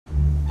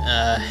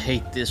I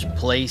hate this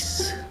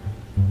place.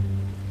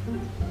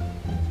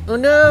 Oh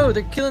no,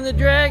 they're killing the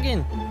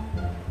dragon.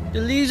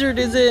 The lizard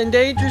is an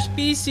endangered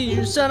species,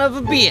 you son of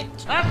a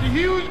bitch. That's a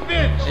huge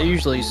bitch. I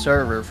usually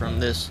serve her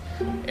from this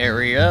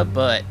area,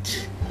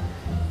 but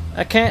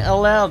I can't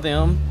allow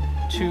them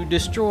to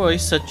destroy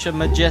such a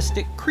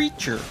majestic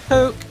creature.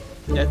 Poke.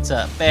 That's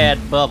a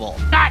bad bubble.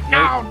 Not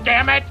now,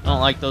 damn it. I don't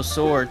like those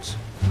swords.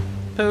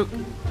 Poke.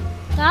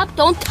 Stop,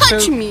 don't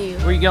touch Poke. me.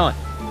 Where you going?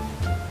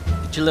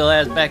 Get your little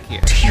ass back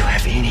here. Do you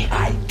have any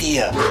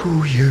idea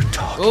who you're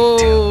talking to?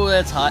 Oh,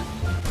 that's hot.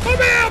 Come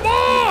here,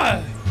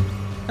 boy.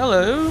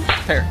 Hello,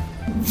 parrot.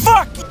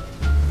 Fuck you!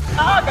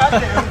 Oh,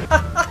 goddamn.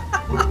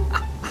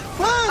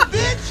 Run,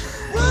 bitch!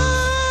 Run!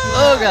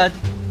 Oh god.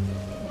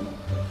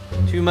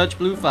 Too much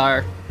blue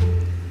fire.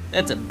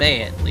 That's a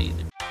bad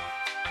leader.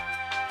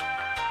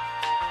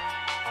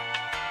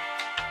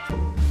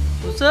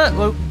 What's up?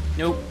 Whoa.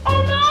 Nope.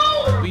 Oh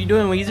no! What you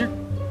doing, Weezer?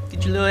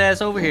 Get your little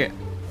ass over here.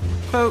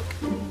 Poke.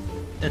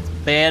 That's a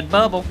bad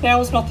bubble. Now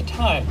is not the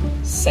time,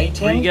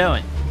 Satan. Where you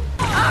going?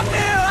 I'm new!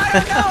 I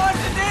don't know what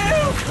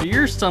to do!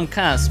 You're some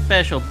kind of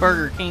special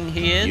Burger King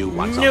head. You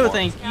want some No more?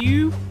 thank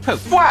you. Poke.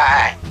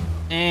 Why?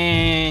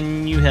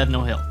 And you have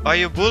no health. Why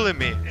you bullying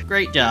me?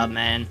 Great job,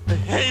 man. I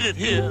hate it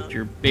here. With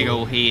your big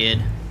old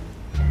head.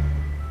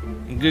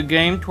 And good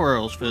game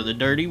twirls for the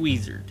dirty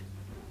wizard.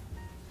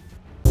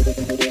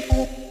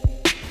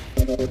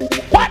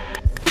 What?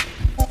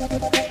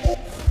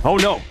 Oh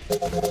no.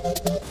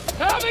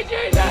 Help me,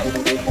 Jesus!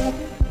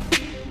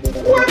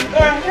 What the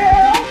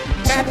hell?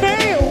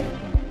 Goddamn!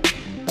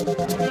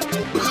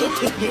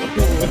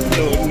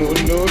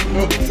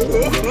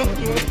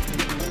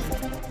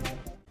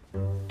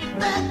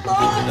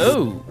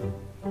 Oh,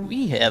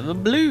 we have a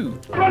blue.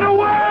 Run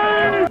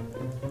away!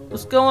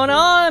 What's going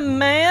on,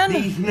 man?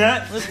 These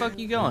nuts. Where the fuck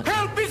you going?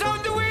 Help is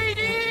on the way,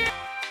 dear!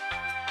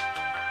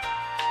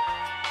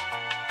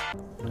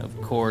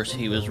 Of course,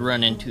 he was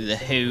running to the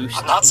host.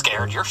 I'm not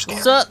scared, you're scared.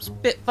 What's up,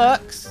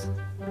 Spitfucks?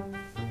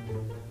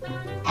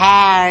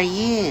 How are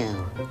you?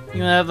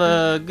 You have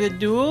a good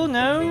duel?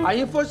 No? Are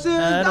you for serious?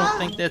 I don't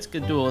think that's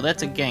good duel.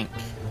 That's a gank.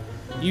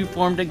 You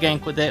formed a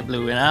gank with that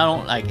blue, and I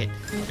don't like it.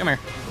 Come here.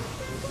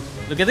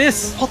 Look at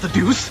this. What the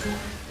deuce?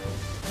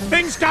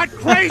 Things got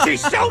crazy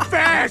so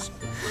fast!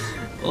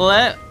 Well,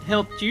 that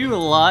helped you a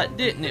lot,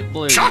 didn't it,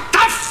 Blue? Shut the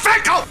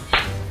fuck up!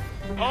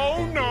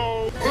 Oh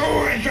no!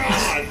 Oh my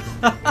god!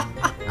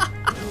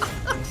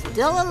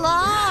 Still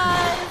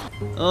alive.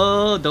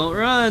 Oh, don't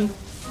run.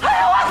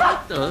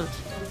 What the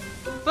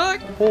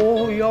fuck?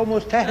 Oh, you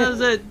almost had How's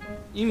that?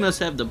 You must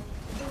have the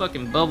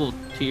fucking bubble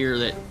tier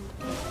that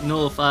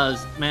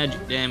nullifies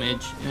magic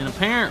damage and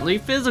apparently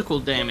physical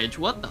damage.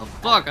 What the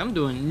fuck? I'm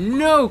doing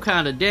no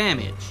kind of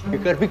damage. You're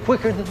gonna be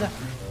quicker than that.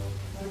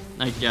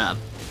 Nice job.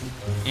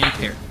 And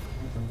parrot.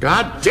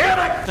 God damn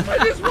it! I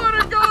just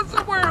want to go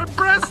somewhere and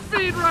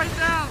breastfeed right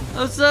now!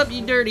 What's up,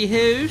 you dirty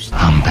host?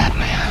 I'm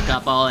Batman.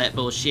 Stop all that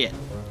bullshit.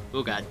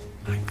 Oh god.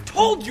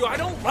 Told you I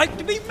don't like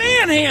to be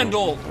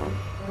manhandled.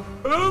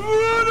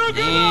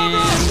 And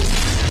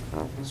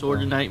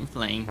Sword of Night and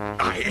Flame.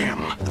 I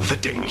am the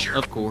danger.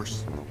 Of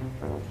course.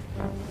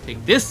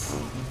 Take this,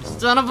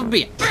 son of a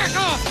bitch. Back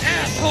off,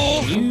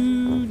 asshole!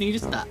 You need to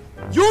stop.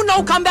 You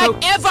no come back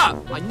Poke.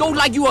 ever! I don't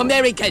like you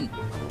American!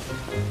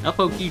 I'll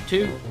poke you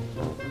too.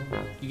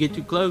 You get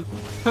too close.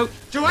 Poke.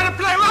 Do you want to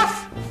play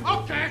rough?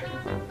 Okay.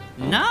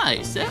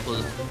 Nice, that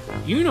was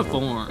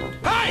uniformed.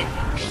 Hey!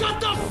 Shut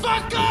the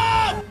fuck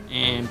up!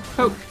 And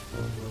poke.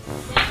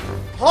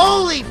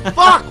 Holy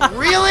fuck,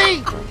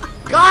 really?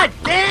 God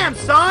damn,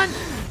 son!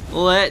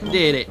 Well, that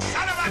did it.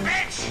 Son of a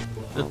bitch!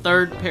 The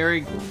third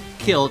parry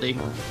killed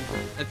him.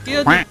 I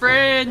killed you,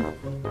 Fred.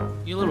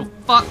 You little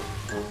fuck.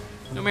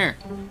 Come here.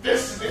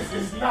 This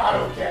is not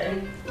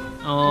okay.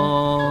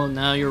 Oh,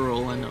 now you're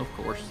rolling, of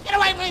course. Get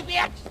away from me,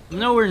 bitch! I'm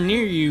nowhere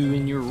near you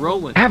and you're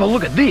rolling. Have a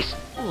look at this.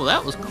 Oh,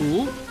 that was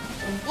cool.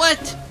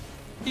 What?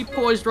 He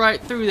poised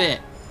right through that.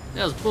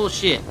 That was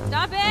bullshit.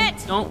 Stop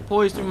it. Don't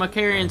poise through my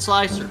carrion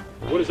slicer.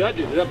 What does that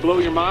do? Does that blow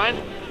your mind?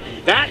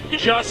 That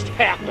just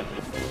happened.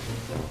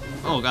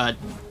 Oh god.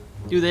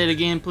 Do that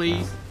again,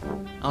 please.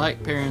 I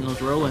like parrying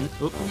those rolling.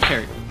 Oop,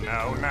 parry.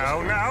 No,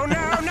 no, no,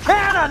 no, no!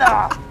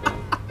 Canada!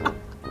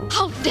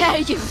 How dare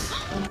you?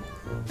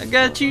 I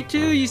got you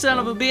too, you son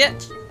of a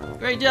bitch.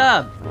 Great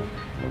job.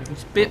 You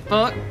spit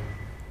fuck.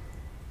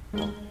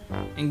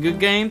 And good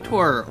game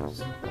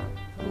twirls.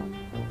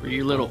 For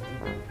your little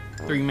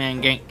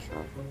 3-man gank.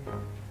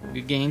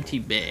 Good game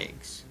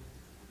teabags.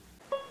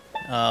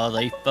 Oh,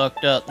 they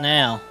fucked up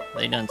now.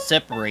 They done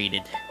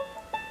separated.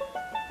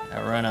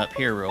 I run up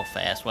here real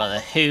fast while the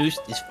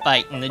host is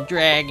fighting the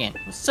dragon.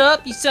 What's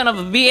up, you son of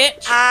a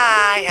bitch?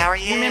 Hi, how are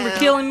you? Remember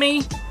killing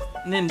me?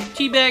 And then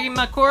teabagging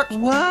my corpse?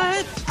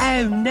 What?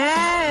 Oh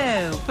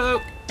no!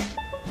 Poke.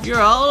 You're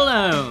all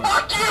alone.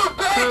 Fuck you,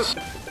 bitch!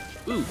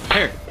 Poke. Ooh,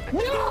 parrot.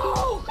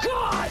 No!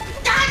 God!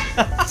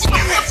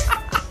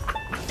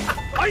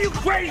 Are you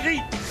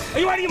crazy? Are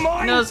you out of your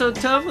mind? Not so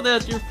tough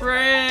without your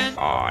friend.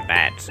 Oh,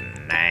 that's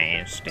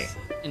nasty.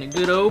 And a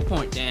good old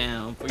point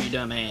down for your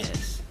dumb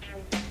ass.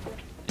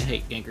 And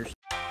hate gankers.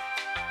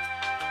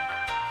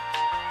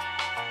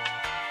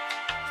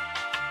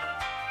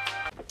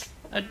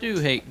 I do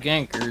hate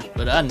gankers,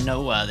 but I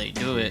know why they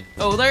do it.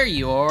 Oh, there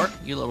you are,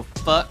 you little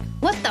fuck.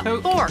 What the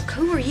Poke. fork?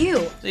 Who are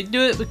you? They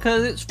do it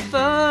because it's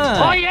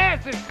fun. Oh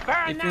yes, it's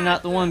very If you're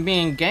not the one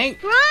being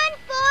ganked. Run,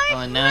 Forrest! Oh,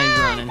 and now he's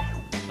running.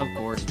 Of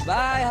course.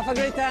 Bye, have a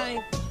great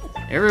time.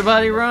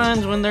 Everybody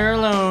runs when they're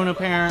alone,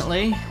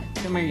 apparently.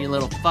 Come here, you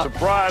little fuck.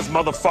 Surprise,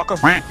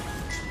 motherfucker.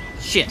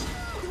 Shit.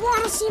 You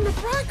wanna see my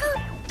cracker?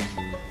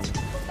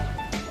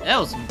 That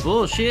was some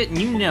bullshit, and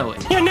you know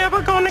it. You're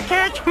never gonna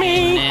catch And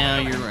me. now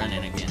you're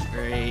running again.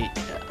 Great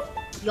job.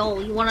 Yo,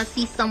 you wanna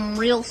see some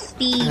real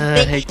speed,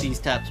 I hate these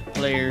types of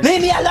players.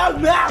 Leave me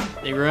alone now!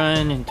 They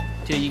run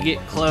until you get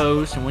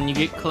close, and when you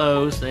get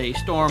close, they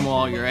storm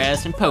wall your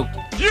ass and poke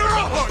you. You're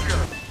a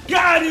hooker.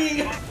 Got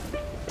him.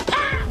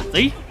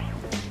 See?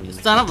 You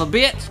son of a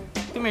bitch.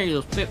 Come here, you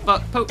little spit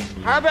fuck poke.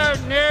 How about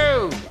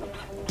no?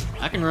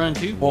 I can run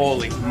too.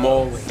 Holy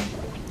moly.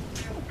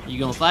 You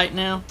gonna fight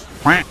now?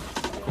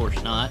 Of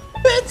course not.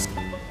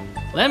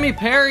 Let me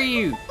parry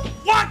you.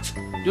 What?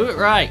 Do it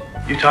right.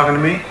 You talking to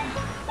me?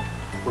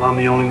 Well, I'm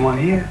the only one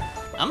here.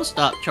 I'm gonna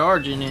stop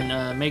charging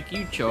and make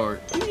you charge.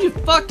 You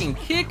fucking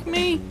kick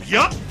me?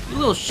 Yup. You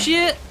little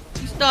shit.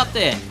 You stop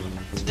that.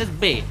 That's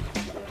bad.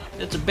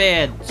 That's a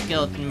bad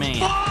skeleton man.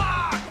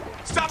 Fuck!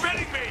 Stop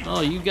hitting me.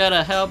 Oh, you got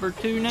a halberd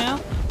too now?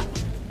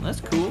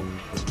 That's cool.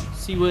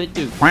 See what it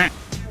do.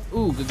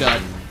 Ooh, good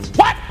God.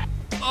 What?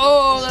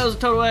 Oh, that was a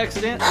total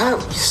accident.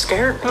 Oh, you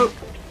scared? Poke.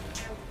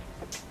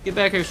 Get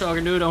back here so I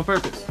can do it on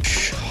purpose.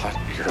 Shut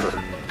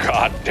your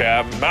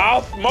goddamn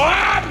mouth,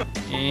 Mom!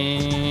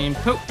 And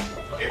poke.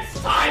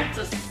 It's time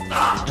to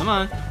stop. Come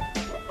on.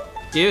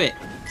 Do it.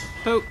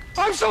 Poke.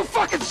 I'm so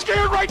fucking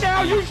scared right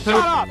now. You shut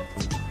Poke. up.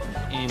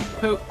 And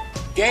poke.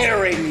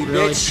 Gatorade me,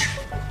 Really?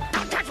 bitch.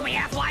 Don't touch me,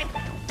 half-wife!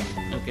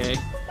 Okay.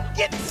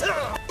 Get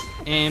some.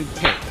 And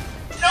poke.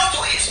 No,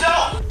 please,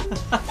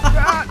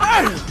 no!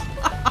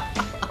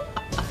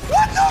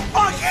 What the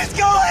fuck is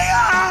going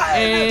on?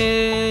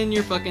 And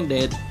you're fucking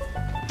dead.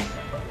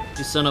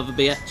 You son of a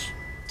bitch.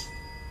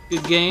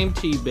 Good game,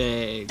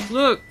 teabag.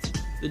 Look,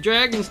 the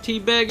dragon's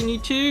teabagging you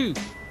too.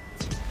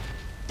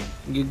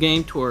 Good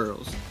game,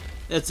 twirls.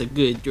 That's a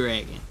good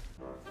dragon.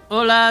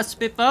 Hola,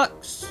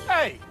 spitfucks.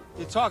 Hey,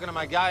 you're talking to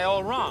my guy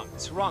all wrong.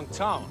 It's the wrong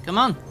tone. Come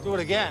on. Do it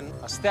again.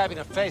 I'll stab you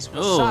in the face with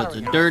a Oh, it's a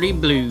soldering iron. dirty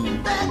blue.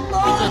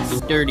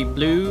 It's a dirty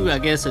blue. I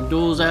guess a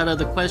duel's out of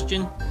the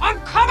question. I'm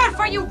coming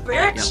for you,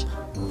 bitch!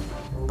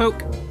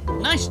 Poke.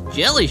 Nice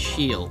jelly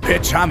shield.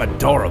 Bitch, I'm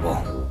adorable.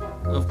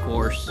 Of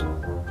course.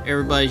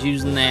 Everybody's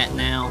using that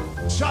now.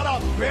 Shut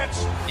up, bitch.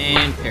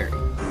 And parry.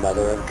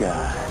 Mother of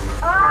God.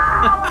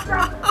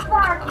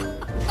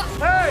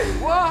 Hey,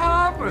 what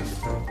happened?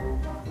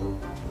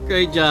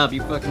 Great job,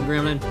 you fucking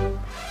gremlin.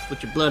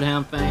 With your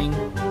bloodhound fang.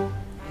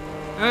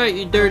 Alright,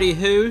 you dirty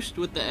host.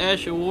 With the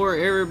Ash of War,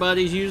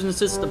 everybody's using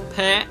since the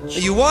patch.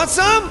 You want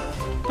some?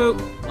 Poke.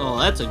 Oh,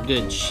 that's a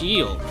good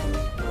shield.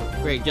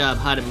 Great job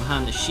hiding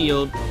behind the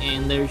shield.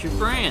 And there's your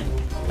friend.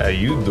 How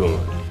you doing?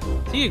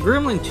 Is he a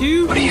gremlin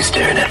too? What are you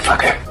staring at,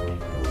 fucker?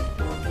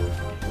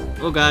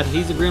 Oh god,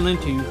 he's a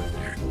gremlin too.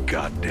 You're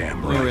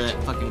goddamn Remember right.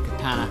 that fucking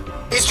katana.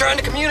 He's trying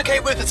to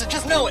communicate with us, and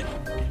just know it.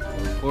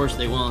 Of course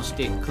they want to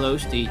stick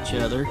close to each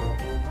other.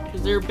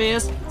 Because they're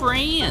best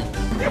friends.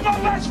 You're my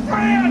best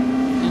friend.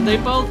 And they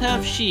both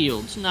have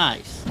shields.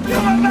 Nice.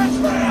 You're my best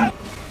friend.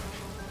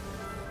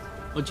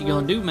 What you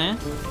gonna do, man?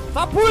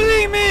 Stop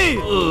bullying me!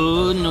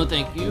 Oh, no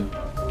thank you.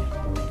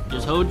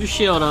 Just hold your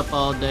shield up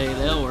all day.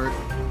 That'll work.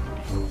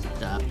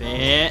 Stop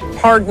it.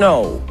 Hard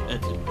no.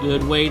 That's a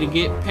good way to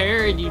get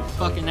parried, you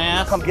fucking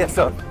ass. Come get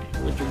some.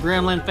 With your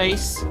gremlin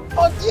face.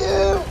 Fuck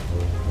you!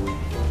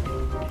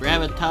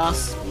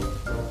 Gravitas.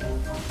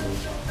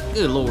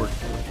 Good lord.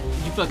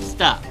 Did you fucking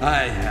stop?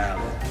 I have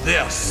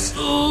this.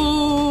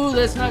 Ooh,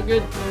 that's not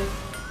good.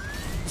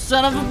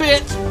 Son of a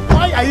bitch.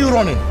 Why are you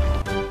running?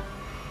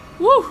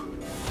 Woo.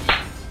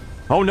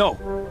 Oh no.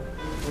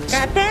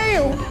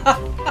 Goddamn!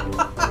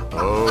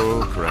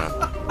 Oh, crap.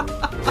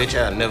 Bitch,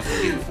 I'll never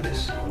forgive you for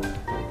this.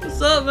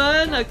 What's up,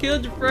 man? I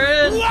killed your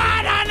friend.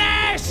 What an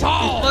asshole.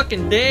 He's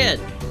fucking dead.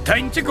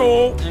 Time to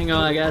go. Hang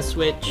on, I gotta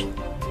switch.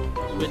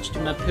 Switch to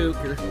my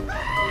poker.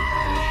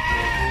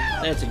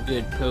 That's a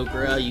good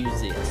poker. I'll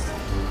use this.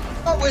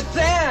 What was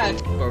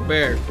that?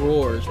 Barbaric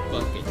Roar is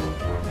fucking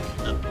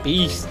a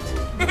beast.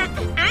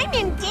 I'm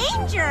in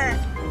danger!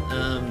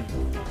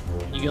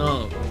 You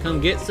gonna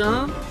come get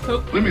some?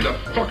 Poke. Leave me the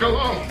fuck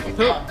alone,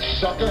 Poke.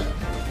 sucker.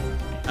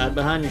 Hide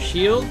behind your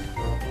shield?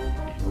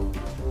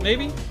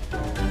 Maybe?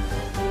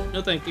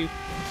 No thank you.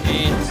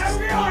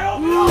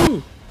 And...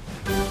 Woo!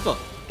 Fuck.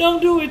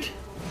 Don't do it!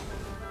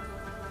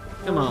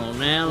 Come on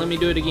now, let me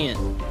do it again.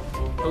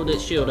 Hold that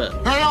shield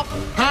up. Help!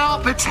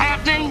 Help! It's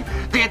happening!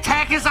 The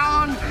attack is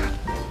on!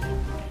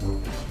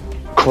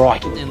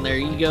 Crikey. And there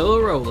you go,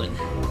 rolling.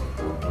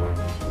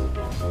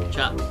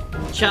 Chop.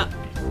 Chop.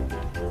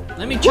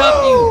 Let me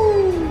chop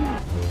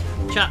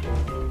you! Chop.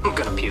 I'm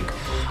gonna puke.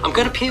 I'm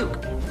gonna puke.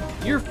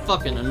 You're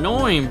fucking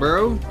annoying,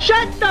 bro.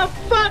 Shut the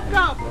fuck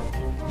up!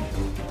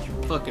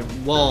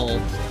 fucking wall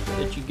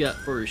that you got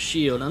for a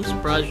shield. I'm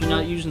surprised you're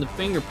not using the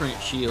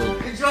fingerprint shield.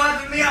 You're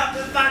driving me up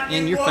the fucking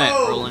And you're fat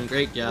rolling.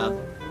 Great job.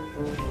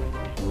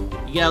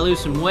 You gotta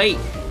lose some weight.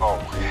 Oh,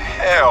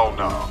 hell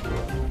no.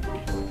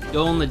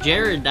 Go on the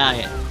Jared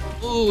diet.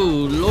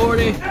 Ooh,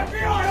 lordy.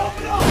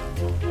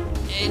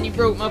 And you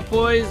broke my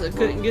poise. I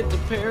couldn't get the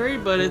parry,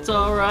 but it's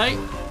alright.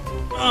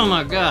 Oh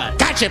my god.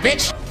 Gotcha,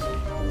 bitch!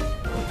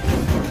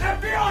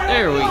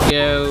 There we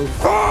go.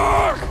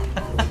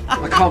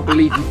 I can't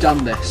believe you've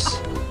done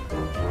this.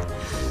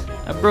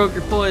 I broke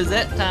your poise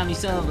that time, you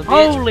son of a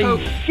bitch.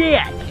 Holy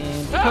shit!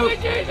 And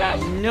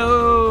poke.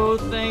 No,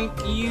 thank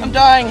you. I'm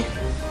dying.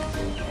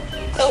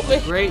 Help me.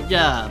 Great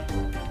job.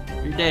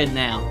 You're dead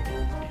now.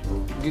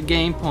 Good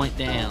game, point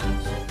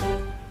downs.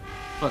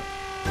 Fuck,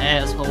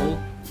 asshole.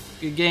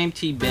 Good game,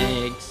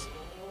 teabags.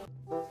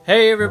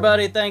 Hey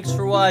everybody, thanks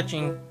for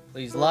watching.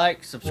 Please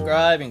like,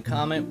 subscribe, and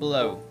comment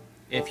below.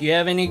 If you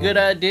have any good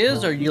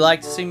ideas or you'd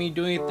like to see me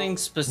do anything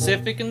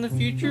specific in the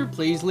future,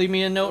 please leave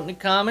me a note in the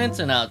comments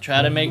and I'll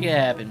try to make it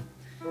happen.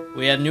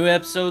 We have new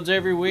episodes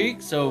every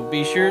week, so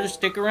be sure to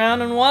stick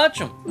around and watch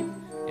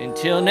them.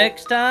 Until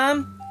next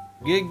time,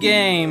 good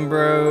game,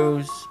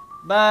 bros.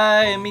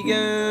 Bye,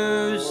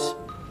 amigos.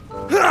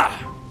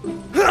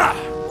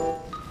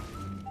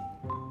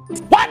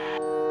 What?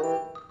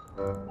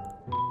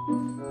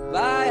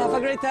 Bye, have a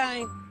great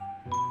time.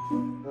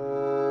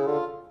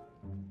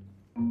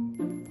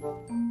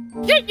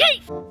 Yeet,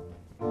 yeet.